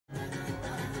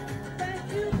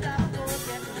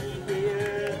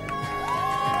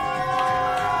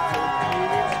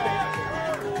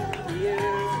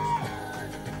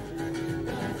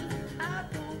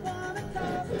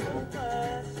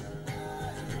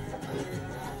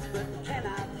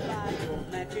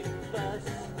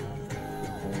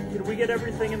Can we get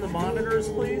everything in the monitors,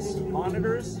 please?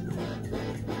 Monitors.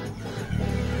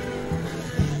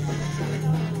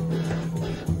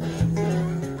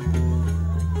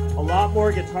 A lot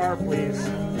more guitar, please.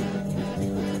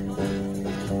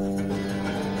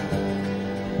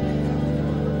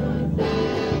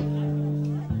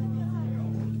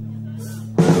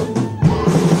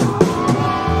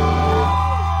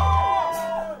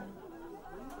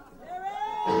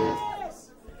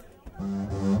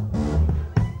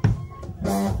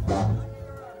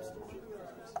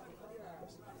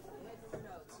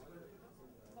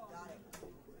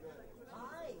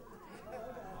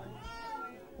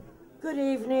 Good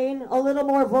evening. A little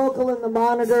more vocal in the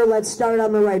monitor. Let's start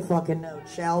on the right fucking note,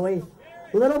 shall we?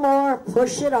 A little more.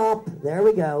 Push it up. There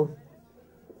we go.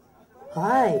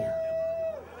 Hi.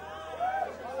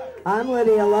 I'm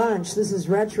Lydia Lunch. This is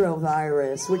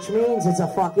Retrovirus, which means it's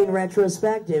a fucking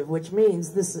retrospective, which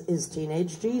means this is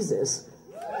Teenage Jesus.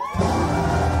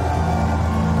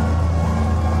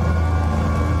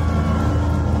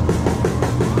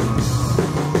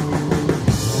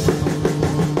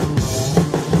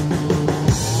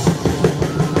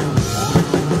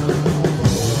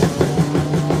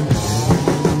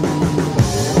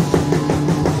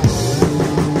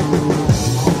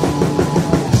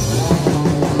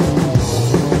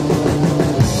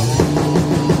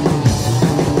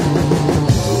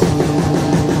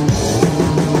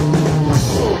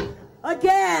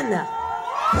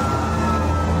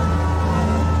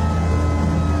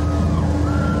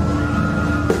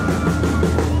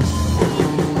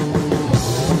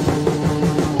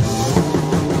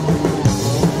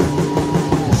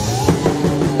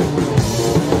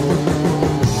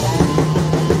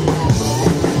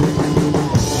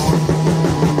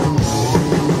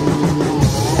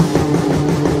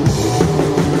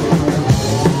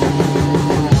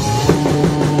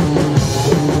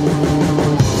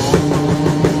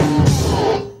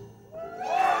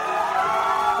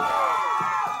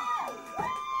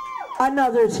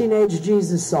 Another Teenage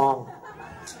Jesus song.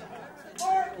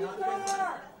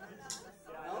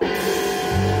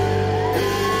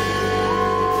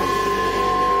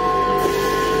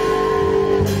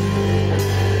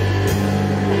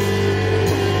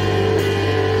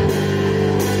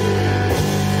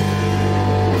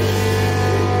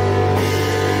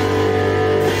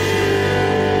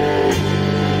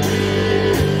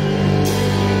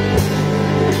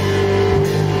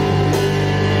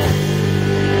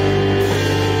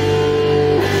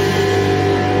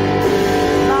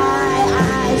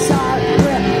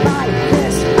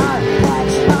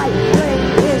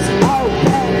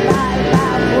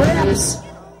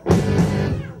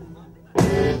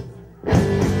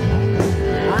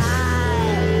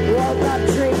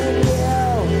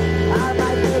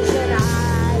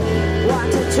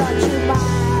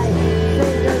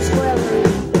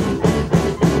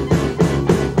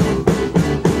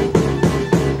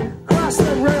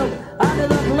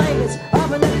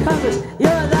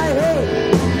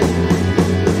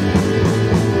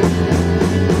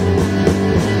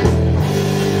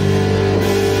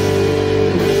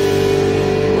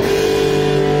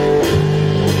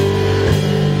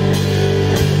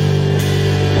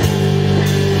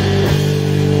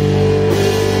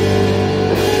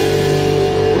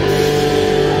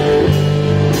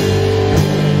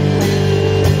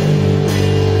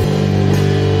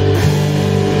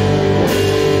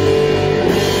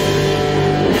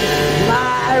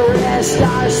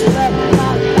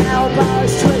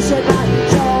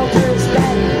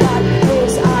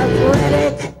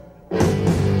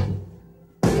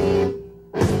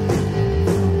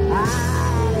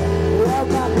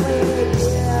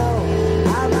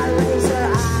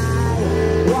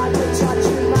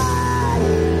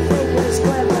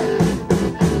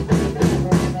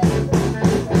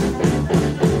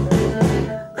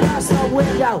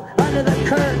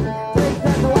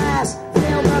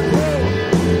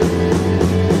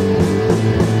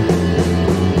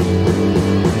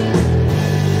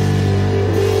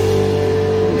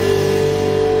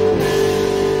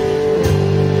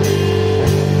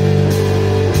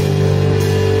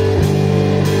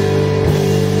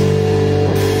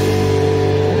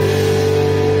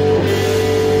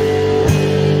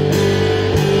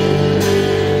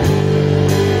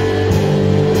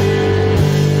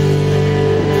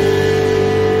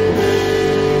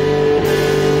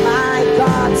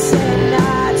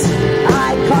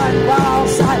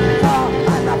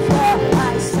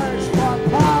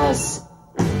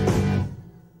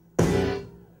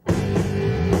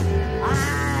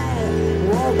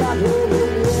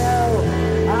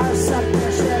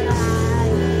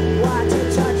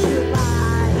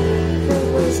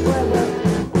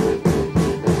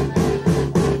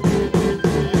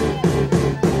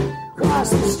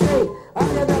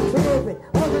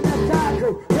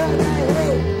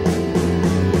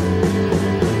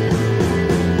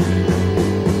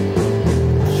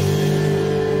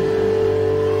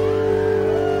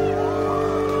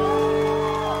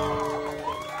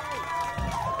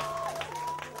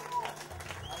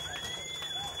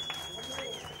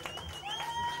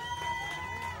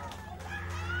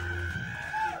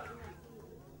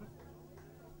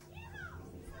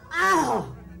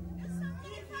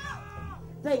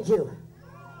 Thank you.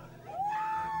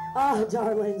 Oh,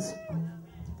 darlings.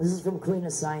 This is from Queen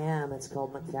of Siam. It's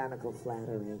called Mechanical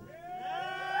Flattery.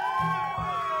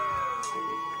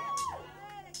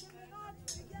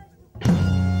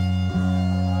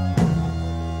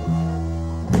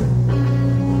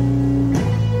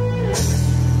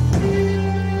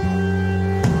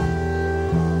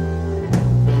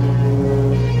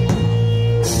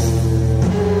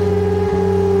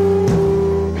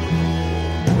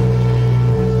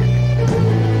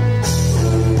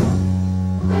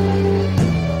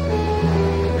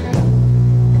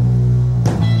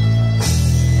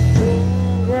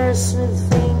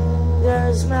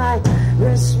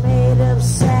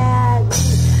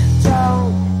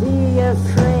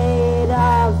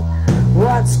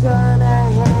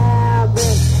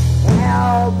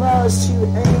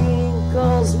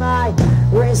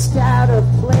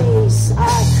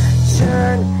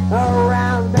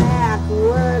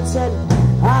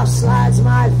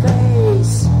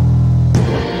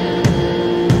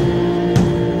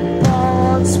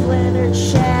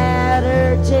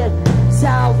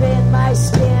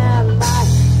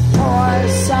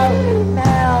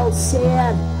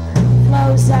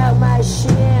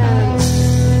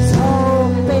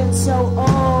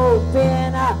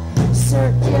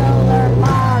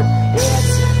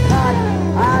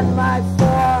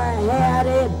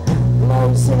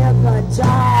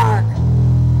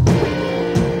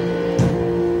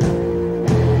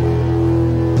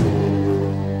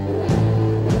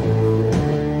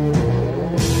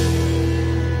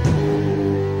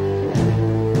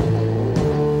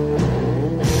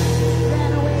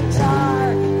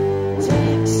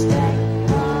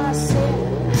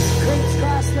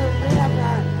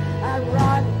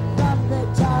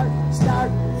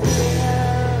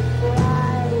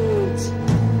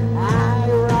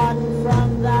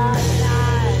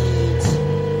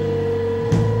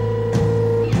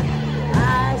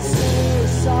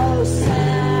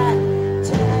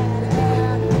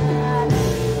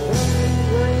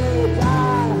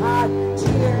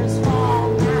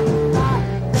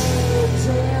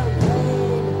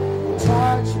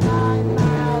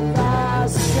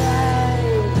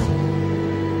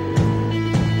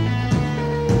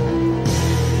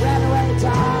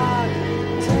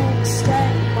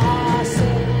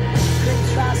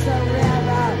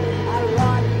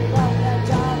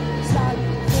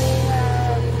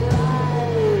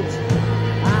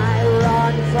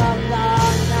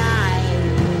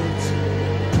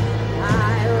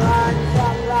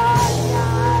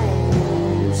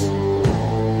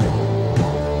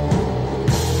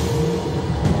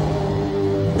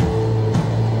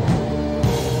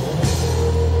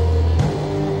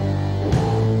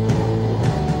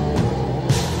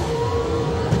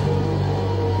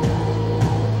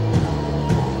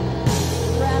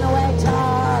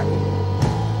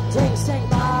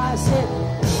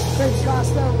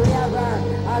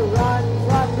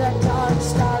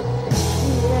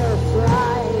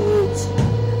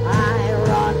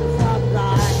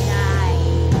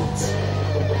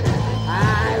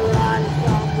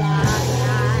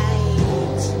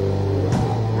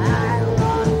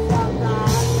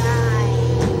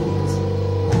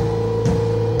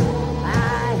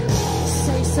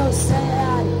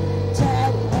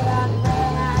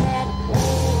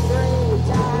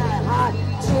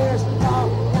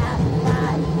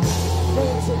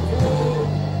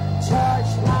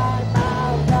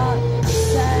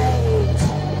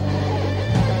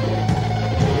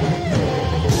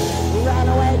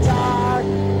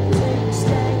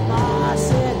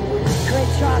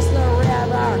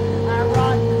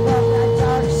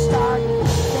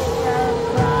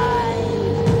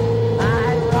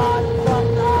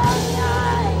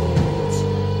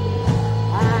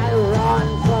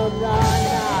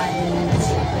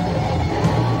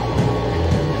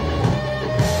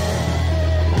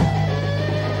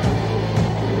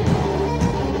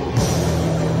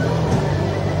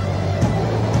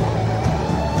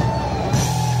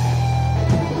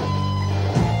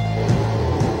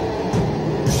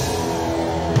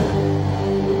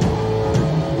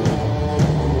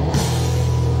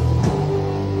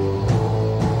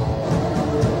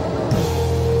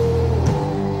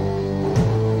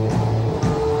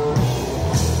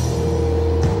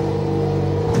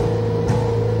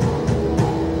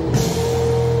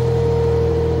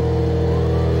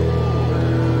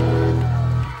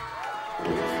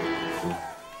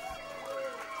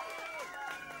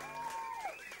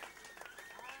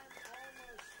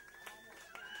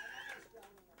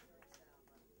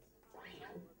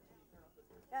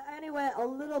 Anyway, a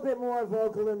little bit more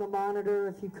vocal in the monitor,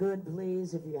 if you could,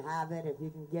 please, if you have it, if you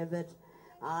can give it.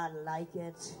 I'd like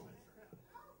it.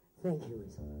 Thank you,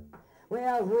 Weasel. We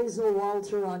have Weasel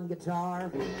Walter on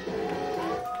guitar.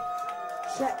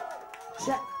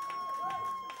 Check.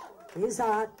 He's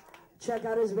hot. Check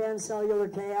out his band Cellular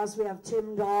Chaos. We have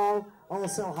Tim Dahl,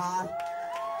 also hot.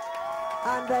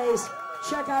 On bass,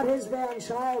 check out his band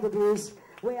Child Abuse.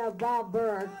 We have Bob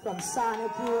Berg from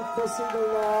Sonic Youth, Pussy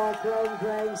Galore, Chrome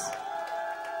Grace.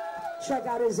 Check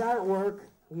out his artwork.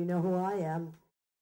 You know who I am.